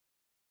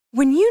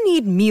When you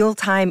need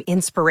mealtime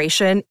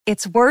inspiration,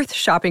 it's worth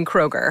shopping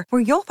Kroger,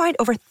 where you'll find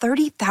over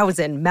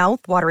 30,000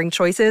 mouth-watering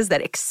choices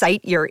that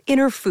excite your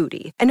inner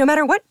foodie. And no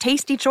matter what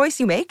tasty choice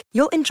you make,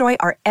 you'll enjoy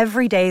our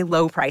everyday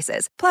low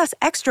prices, plus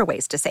extra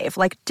ways to save,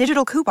 like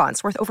digital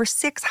coupons worth over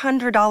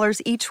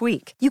 $600 each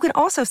week. You can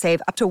also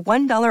save up to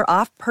 $1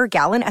 off per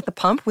gallon at the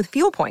pump with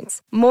fuel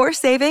points. More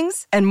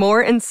savings and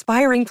more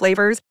inspiring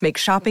flavors make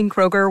shopping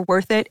Kroger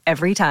worth it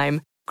every time.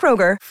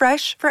 Kroger,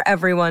 fresh for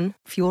everyone.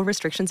 Fuel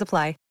restrictions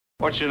apply.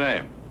 What's your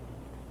name?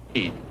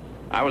 Heath.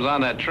 I was on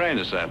that train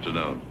this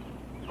afternoon.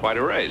 Quite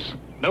a race.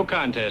 No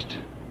contest.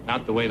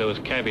 Not the way those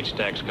cabbage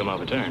stacks come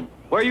off a turn.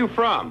 Where are you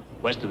from?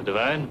 West of the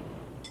Divide.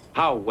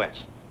 How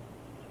west?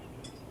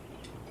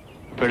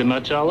 Pretty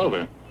much all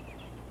over.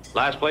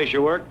 Last place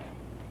you worked?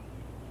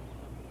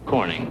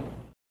 Corning.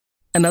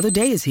 Another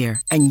day is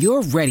here, and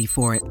you're ready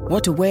for it.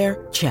 What to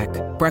wear? Check.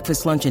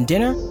 Breakfast, lunch, and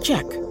dinner?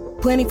 Check.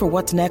 Planning for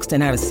what's next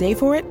and how to save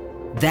for it?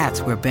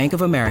 That's where Bank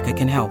of America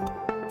can help.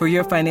 For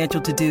your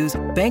financial to-dos,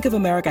 Bank of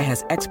America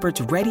has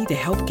experts ready to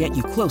help get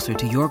you closer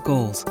to your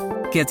goals.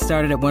 Get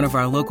started at one of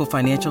our local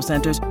financial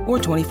centers or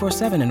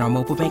 24/7 in our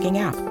mobile banking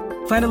app.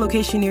 Find a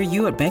location near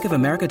you at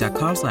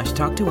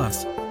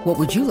bankofamerica.com/talktous. What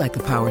would you like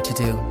the power to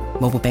do?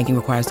 Mobile banking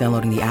requires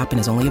downloading the app and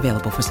is only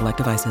available for select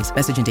devices.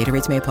 Message and data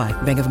rates may apply.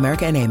 Bank of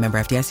America N.A., member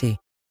FDIC.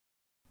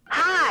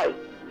 Hi,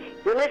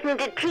 you're listening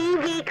to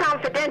TV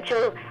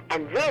Confidential,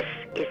 and this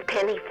is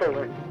Penny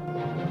Fuller.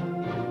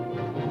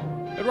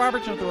 Ed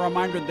Robertson with a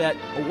reminder that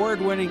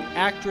award-winning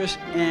actress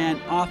and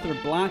author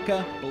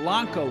Blanca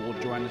Blanco will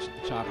join us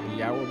at the top of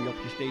the hour. We hope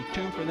you stay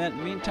tuned for that. In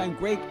the meantime,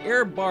 Greg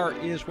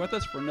Ehrbar is with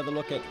us for another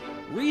look at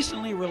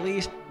recently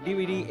released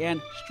DVD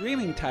and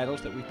streaming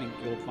titles that we think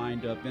you'll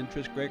find of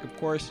interest. Greg, of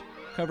course,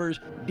 covers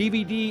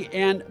DVD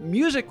and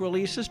music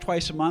releases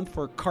twice a month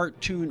for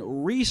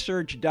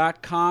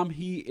CartoonResearch.com.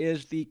 He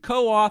is the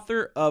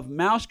co-author of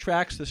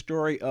Mousetracks, the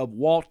story of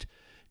Walt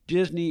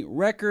Disney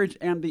Records,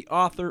 and the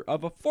author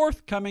of a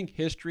forthcoming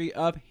history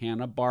of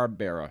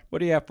Hanna-Barbera. What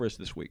do you have for us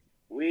this week?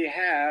 We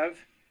have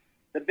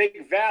The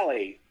Big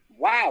Valley.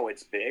 Wow,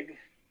 it's big.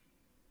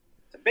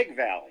 It's a big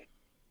valley.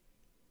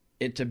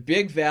 It's a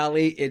big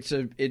valley. It's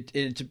a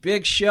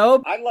big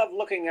show. I love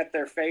looking at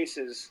their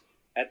faces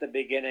at the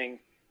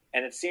beginning,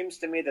 and it seems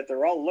to me that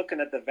they're all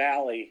looking at the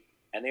valley,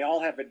 and they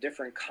all have a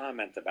different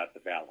comment about the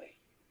valley.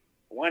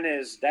 One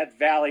is, that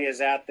valley is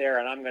out there,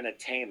 and I'm going to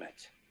tame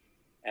it.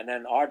 And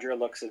then Audra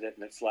looks at it,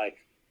 and it's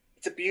like,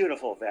 it's a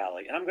beautiful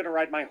valley, and I'm going to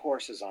ride my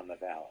horses on the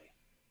valley.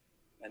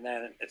 And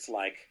then it's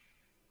like,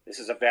 this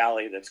is a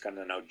valley that's going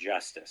to know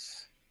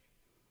justice.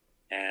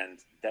 And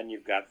then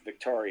you've got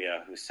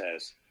Victoria, who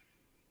says,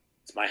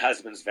 it's my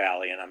husband's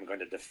valley, and I'm going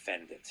to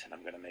defend it, and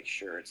I'm going to make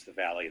sure it's the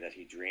valley that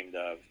he dreamed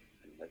of,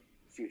 and that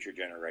future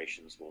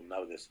generations will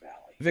know this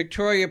valley.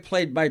 Victoria,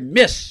 played by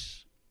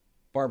Miss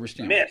Barbara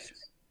Stanwyck. Miss.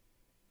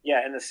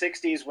 Yeah, in the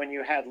 60s, when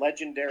you had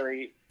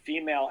legendary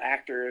female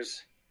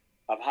actors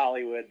of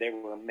Hollywood, they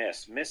were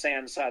Miss. Miss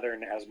Ann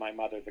Sothern as My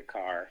Mother the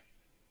Car.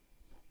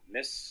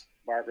 Miss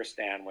Barbara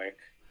Stanwyck.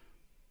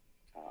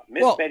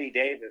 Miss Betty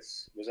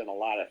Davis was in a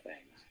lot of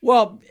things.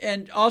 Well,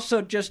 and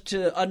also just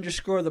to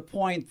underscore the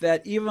point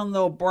that even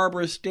though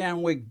Barbara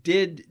Stanwyck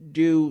did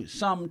do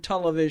some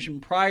television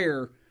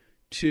prior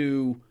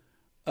to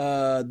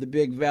The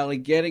Big Valley,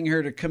 getting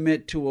her to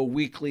commit to a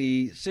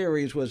weekly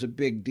series was a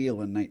big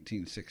deal in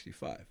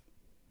 1965.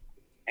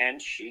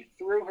 And she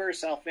threw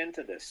herself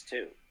into this,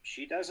 too.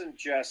 She doesn't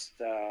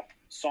just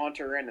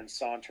saunter in and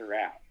saunter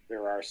out.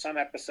 There are some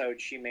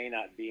episodes she may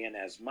not be in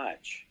as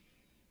much,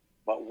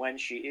 but when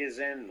she is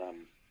in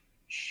them,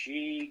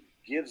 she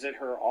gives it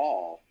her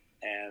all,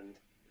 and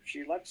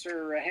she lets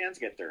her hands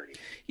get dirty.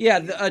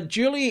 Yeah,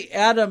 Julie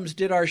Adams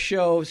did our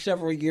show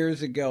several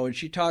years ago, and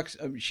she talks.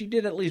 She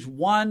did at least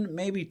one,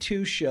 maybe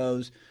two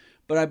shows,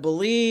 but I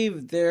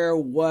believe there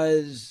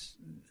was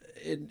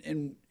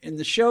in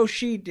the show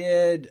she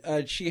did.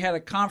 She had a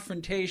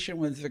confrontation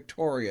with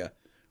Victoria,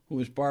 who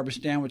was Barbara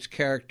Stanwyck's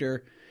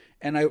character,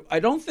 and I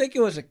don't think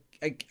it was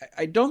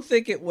I don't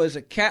think it was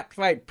a cat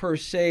fight per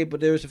se, but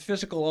there was a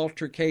physical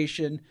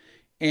altercation.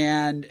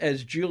 And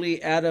as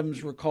Julie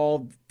Adams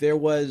recalled, there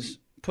was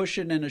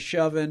pushing and a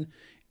shoving,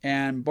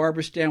 and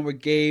Barbara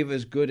Stanwyck gave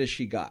as good as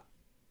she got.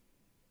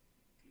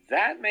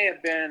 That may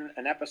have been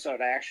an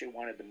episode I actually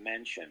wanted to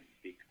mention,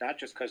 not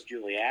just because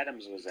Julie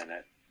Adams was in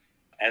it,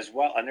 as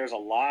well. And there's a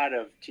lot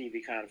of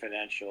TV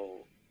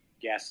Confidential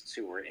guests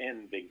who were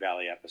in Big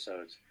Valley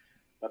episodes,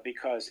 but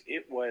because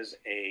it was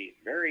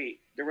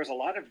there was a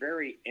lot of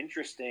very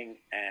interesting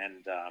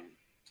and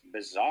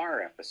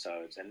bizarre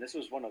episodes, and this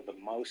was one of the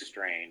most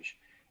strange.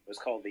 It was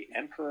called The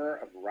Emperor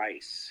of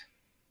Rice.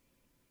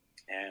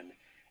 And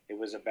it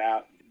was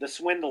about the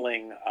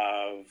swindling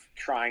of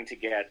trying to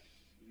get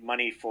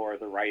money for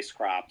the rice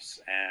crops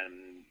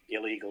and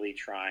illegally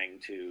trying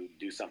to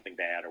do something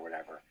bad or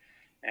whatever.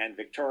 And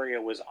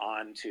Victoria was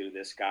on to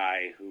this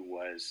guy who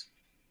was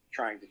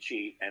trying to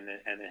cheat, and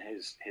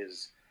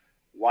his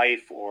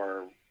wife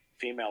or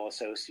female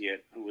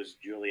associate, who was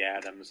Julie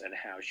Adams, and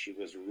how she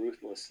was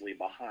ruthlessly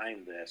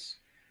behind this,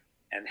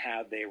 and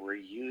how they were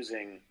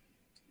using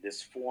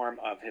this form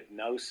of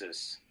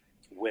hypnosis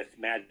with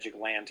magic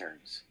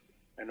lanterns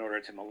in order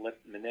to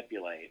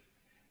manipulate.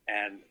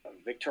 And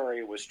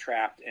Victoria was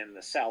trapped in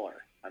the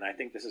cellar. And I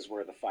think this is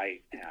where the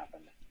fight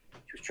happened.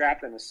 She was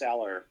trapped in the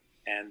cellar,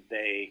 and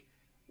they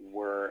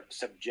were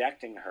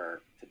subjecting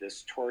her to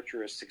this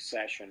torturous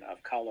succession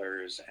of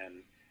colors,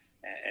 and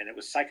it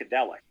was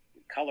psychedelic,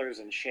 colors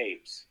and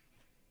shapes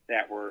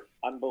that were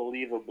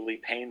unbelievably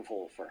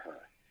painful for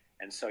her.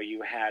 And so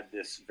you had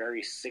this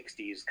very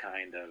 60s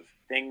kind of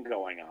thing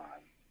going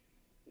on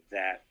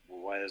that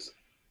was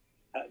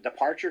a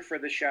departure for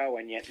the show,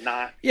 and yet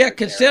not. Yeah,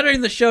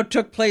 considering the show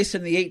took place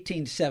in the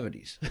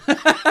 1870s.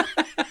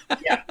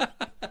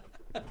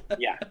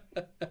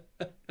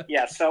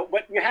 Yeah, so,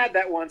 but you had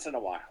that once in a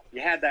while.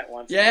 You had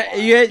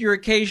your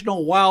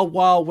occasional Wild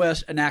Wild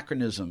West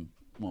anachronism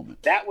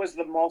moment. That was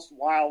the most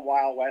Wild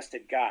Wild West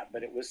it got,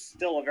 but it was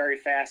still a very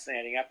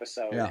fascinating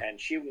episode. Yeah. And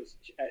she was,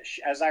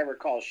 as I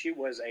recall, she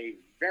was a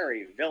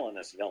very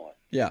villainous villain.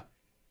 Yeah.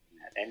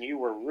 And you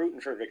were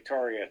rooting for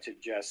Victoria to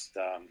just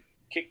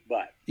kick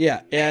butt.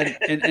 Yeah, and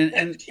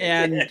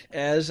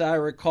as I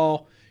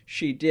recall,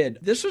 she did.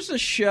 This was a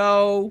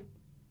show.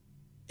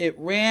 It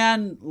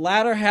ran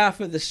latter half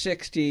of the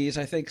 60s,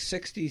 I think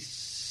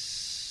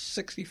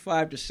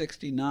 65 to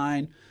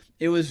 69.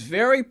 It was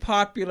very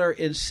popular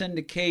in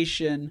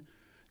syndication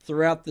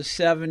throughout the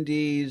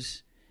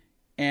 70s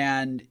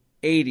and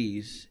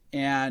 80s.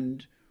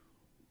 And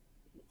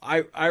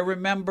I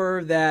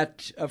remember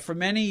that for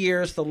many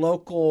years the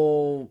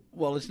local,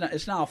 well,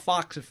 it's now a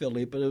Fox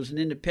affiliate, but it was an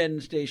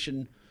independent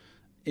station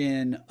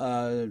in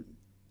the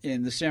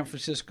San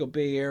Francisco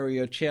Bay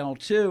Area, Channel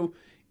 2,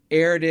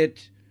 aired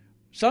it.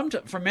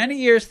 For many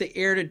years, they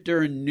aired it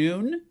during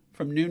noon,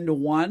 from noon to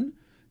 1.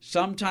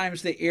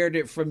 Sometimes they aired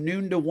it from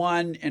noon to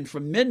 1 and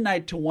from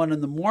midnight to 1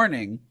 in the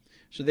morning.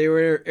 So they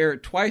were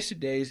aired twice a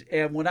day.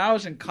 And when I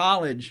was in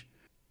college,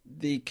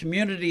 the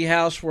community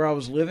house where I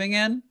was living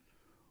in,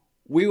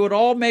 we would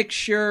all make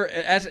sure,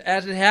 as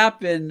it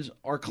happens,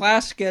 our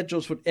class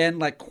schedules would end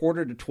like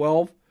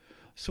 11:45.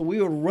 So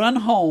we would run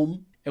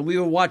home and we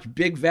would watch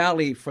Big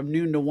Valley from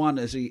noon to 1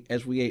 as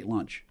we ate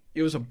lunch.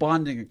 It was a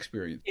bonding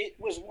experience. It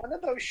was one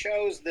of those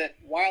shows that,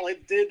 while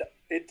it did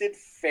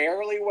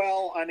fairly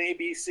well on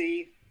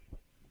ABC,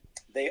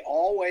 they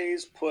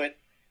always put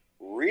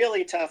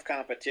really tough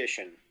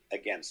competition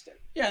against it.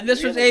 Yeah, and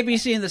this was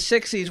ABC in the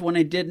 60s when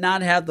they did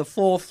not have the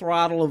full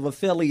throttle of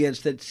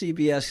affiliates that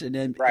CBS and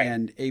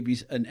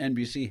ABC and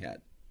NBC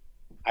had.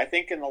 I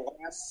think in the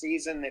last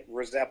season it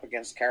was up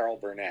against Carol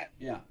Burnett.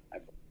 Yeah.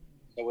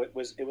 So it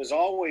was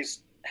always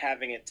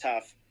having it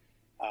tough.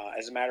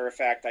 As a matter of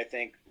fact, I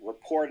think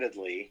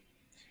reportedly,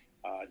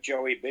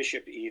 Joey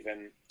Bishop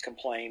even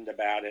complained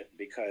about it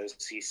because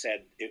he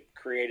said it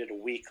created a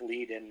weak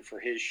lead-in for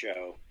his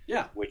show,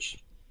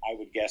 which I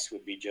would guess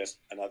would be just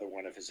another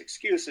one of his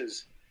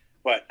excuses.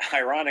 But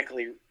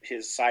ironically,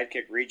 his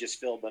sidekick Regis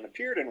Philbin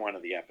appeared in one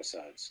of the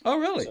episodes. Oh,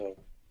 really?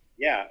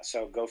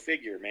 So go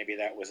figure. Maybe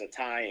that was a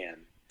tie-in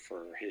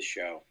for his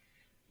show.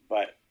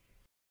 But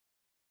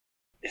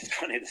it's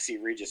funny to see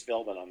Regis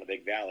Philbin on the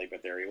Big Valley,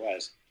 but there he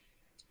was.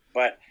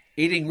 But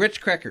eating Ritz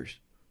crackers.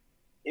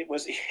 It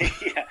was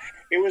it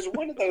was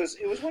one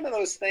of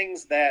those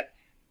things that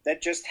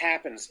just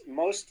happens.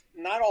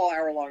 Not all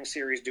hour-long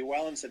series do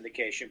well in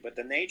syndication, but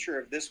the nature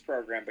of this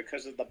program,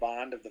 because of the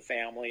bond of the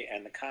family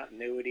and the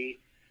continuity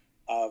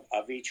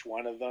of each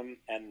one of them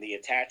and the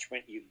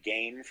attachment you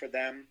gain for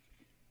them,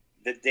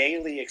 the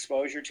daily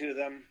exposure to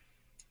them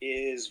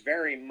is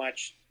very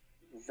much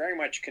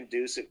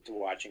conducive to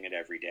watching it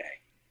every day,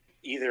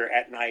 either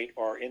at night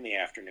or in the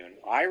afternoon.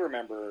 I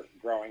remember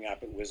growing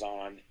up, it was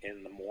on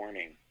in the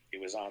morning. It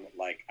was on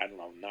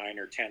 9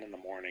 or 10 in the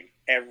morning,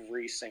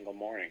 every single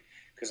morning,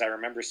 because I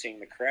remember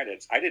seeing the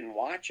credits. I didn't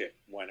watch it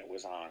when it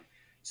was on.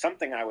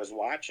 Something I was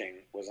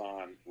watching was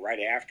on right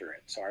after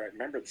it. So I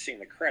remember seeing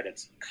the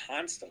credits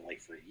constantly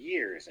for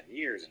years and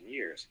years and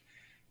years.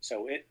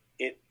 So it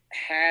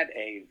had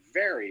a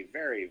very,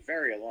 very,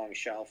 very long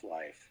shelf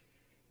life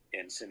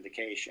in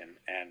syndication,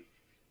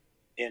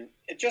 and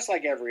just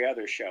like every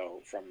other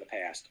show from the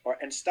past,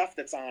 and stuff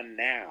that's on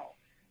now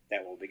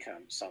that will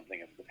become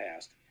something of the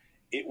past,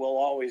 it will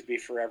always be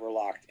forever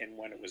locked in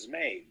when it was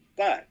made.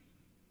 But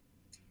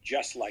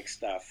just like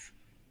stuff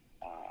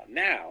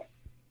now,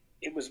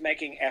 it was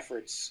making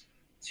efforts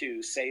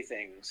to say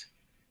things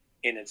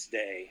in its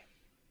day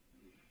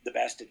the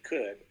best it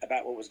could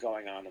about what was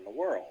going on in the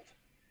world.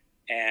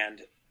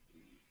 And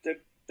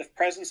the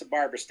presence of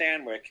Barbara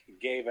Stanwyck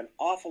gave an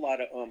awful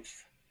lot of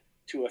oomph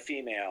to a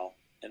female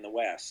in the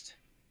West,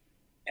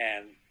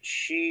 and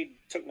she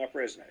took no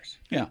prisoners.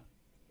 Yeah,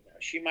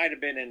 she might have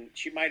been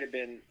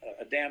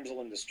a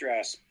damsel in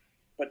distress,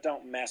 but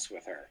don't mess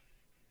with her.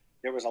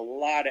 There was a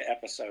lot of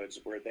episodes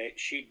where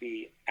she'd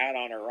be out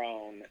on her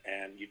own,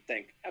 and you'd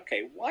think,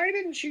 okay, why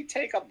didn't she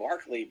take a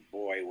Barkley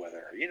boy with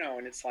her?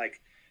 And it's like,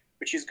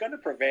 but she's going to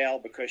prevail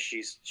because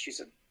she's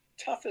a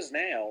tough as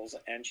nails,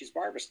 and she's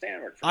Barbara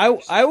Stanwyck.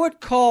 I would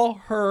call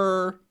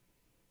her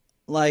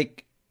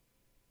like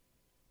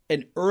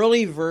an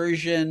early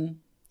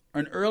version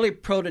an early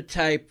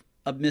prototype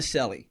of Miss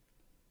Ellie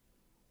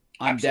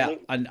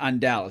on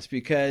Dallas,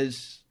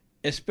 because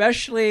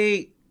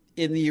especially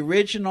in the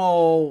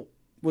original,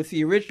 with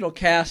the original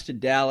cast of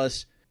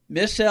Dallas,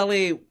 Miss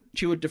Ellie,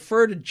 she would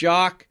defer to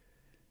Jock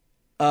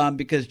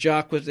because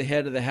Jock was the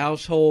head of the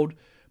household.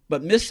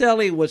 But Miss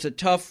Ellie was a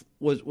tough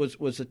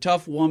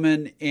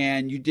woman,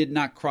 and you did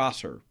not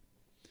cross her.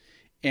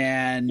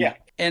 And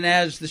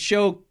as the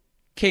show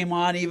came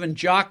on, even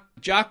Jock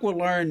would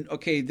learn,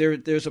 okay,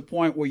 there's a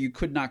point where you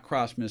could not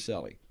cross Miss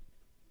Ellie.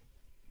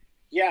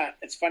 Yeah,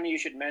 it's funny you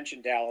should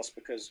mention Dallas,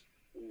 because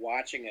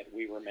watching it,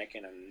 we were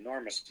making an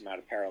enormous amount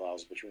of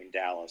parallels between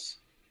Dallas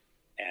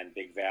and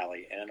Big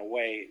Valley. And in a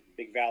way,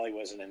 Big Valley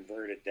was an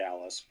inverted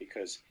Dallas,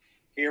 because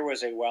here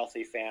was a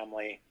wealthy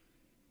family,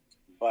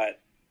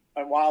 but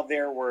while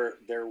there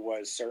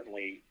was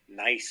certainly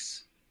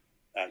nice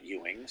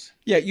Ewings.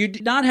 Yeah, you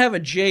did not have a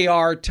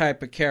JR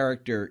type of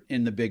character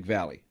in the Big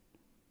Valley.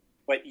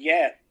 But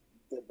yet,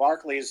 the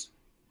Barkleys,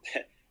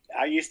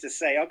 I used to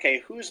say,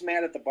 okay, who's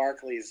mad at the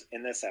Barkleys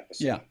in this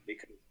episode? Yeah.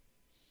 Because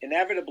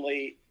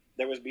inevitably,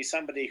 there would be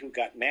somebody who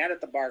got mad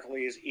at the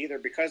Barkleys either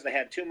because they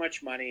had too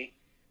much money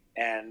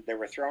and they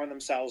were throwing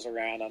themselves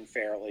around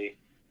unfairly,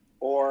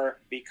 or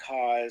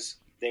because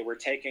they were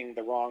taking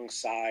the wrong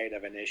side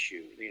of an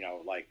issue. You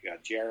know, like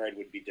Jared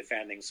would be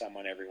defending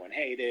someone everyone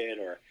hated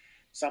or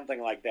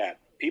something like that.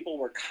 People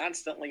were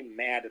constantly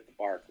mad at the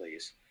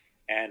Barkleys.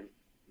 And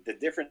the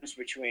difference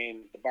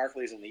between the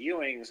Barkleys and the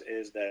Ewings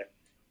is that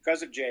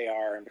because of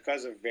JR and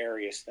because of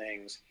various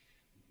things,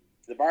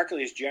 the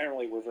Barkleys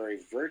generally were very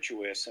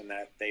virtuous in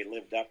that they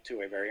lived up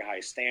to a very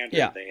high standard.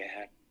 Yeah. They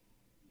had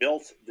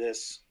built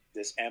this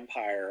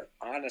empire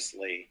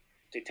honestly.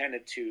 They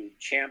tended to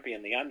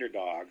champion the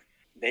underdog.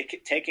 They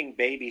taking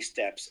baby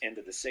steps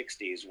into the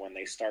 60s when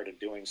they started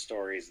doing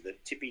stories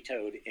that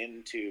tippy-toed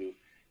into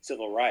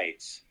civil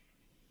rights.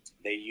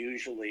 They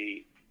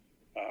usually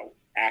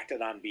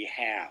acted on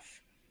behalf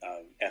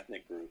of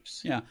ethnic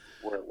groups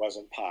where it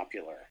wasn't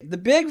popular. The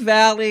Big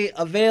Valley,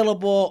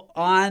 available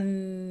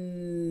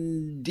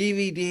on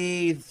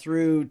DVD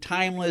through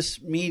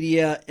Timeless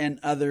Media and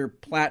other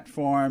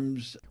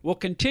platforms. We'll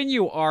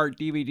continue our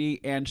DVD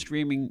and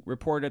streaming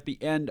report at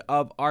the end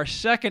of our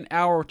second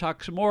hour. We'll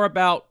talk some more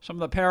about some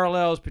of the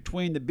parallels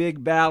between the Big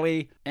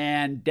Valley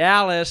and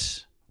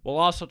Dallas. We'll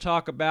also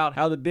talk about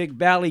how the Big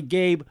Valley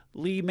gave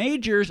Lee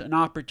Majors an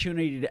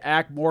opportunity to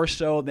act more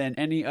so than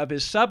any of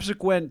his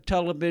subsequent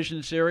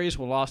television series.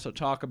 We'll also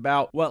talk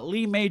about what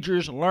Lee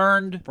Majors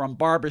learned from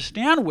Barbara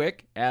Stanwyck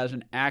as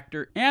an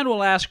actor. And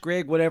we'll ask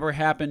Greg whatever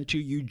happened to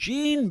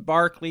Eugene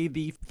Barkley,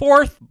 the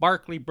fourth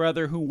Barkley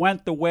brother who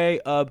went the way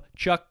of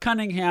Chuck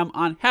Cunningham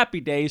on Happy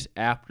Days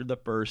after the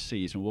first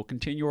season. We'll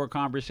continue our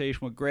conversation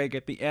with Greg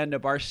at the end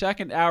of our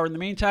second hour. In the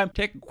meantime,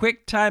 take a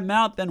quick time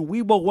out, then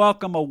we will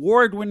welcome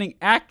award-winning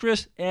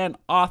actress and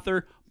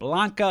author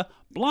Blanca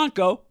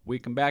Blanco. We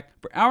come back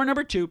for hour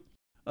number 2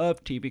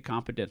 of TV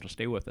Confidential.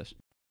 Stay with us.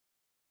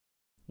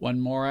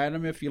 One more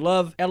item. If you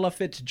love Ella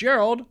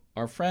Fitzgerald,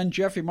 our friend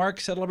Jeffrey Mark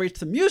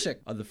celebrates the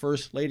music of the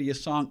First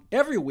Lady's song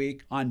every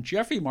week on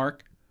Jeffrey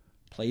Mark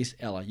Plays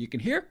Ella. You can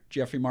hear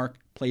Jeffrey Mark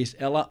Plays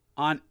Ella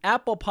on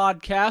Apple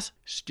Podcasts,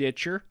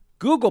 Stitcher,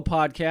 Google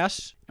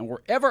Podcasts, and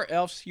wherever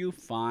else you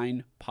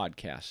find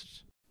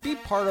podcasts. Be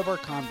part of our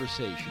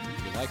conversation.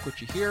 If you like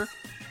what you hear,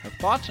 have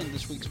thoughts on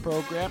this week's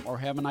program, or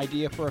have an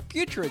idea for a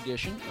future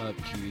edition of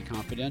TV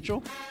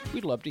Confidential,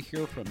 we'd love to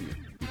hear from you.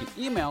 You can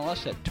email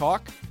us at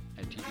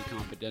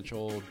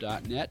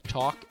talk@tvconfidential.net,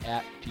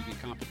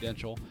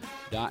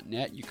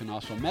 talk@tvconfidential.net. You can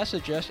also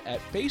message us at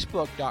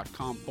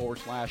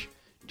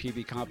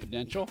facebook.com/TV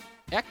Confidential,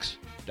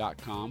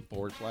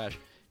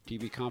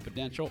 x.com/TV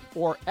Confidential,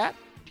 or at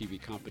TV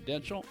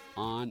Confidential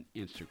on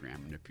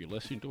Instagram. And if you're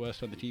listening to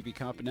us on the TV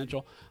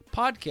Confidential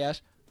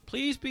podcast,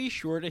 please be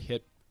sure to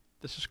hit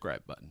the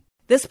subscribe button.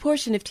 This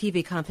portion of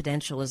TV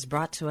Confidential is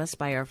brought to us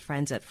by our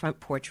friends at Front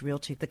Porch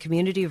Realty, the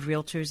community of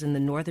realtors in the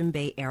Northern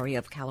Bay area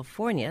of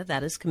California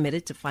that is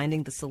committed to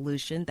finding the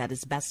solution that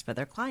is best for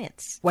their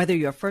clients. Whether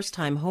you're a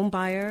first-time home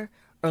buyer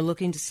or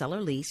looking to sell or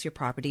lease your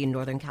property in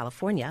Northern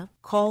California,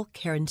 call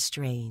Karen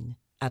Strain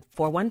at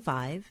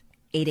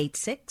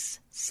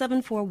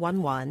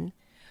 415-886-7411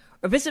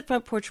 or visit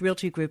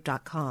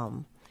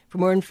frontporchrealtygroup.com for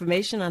more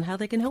information on how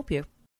they can help you.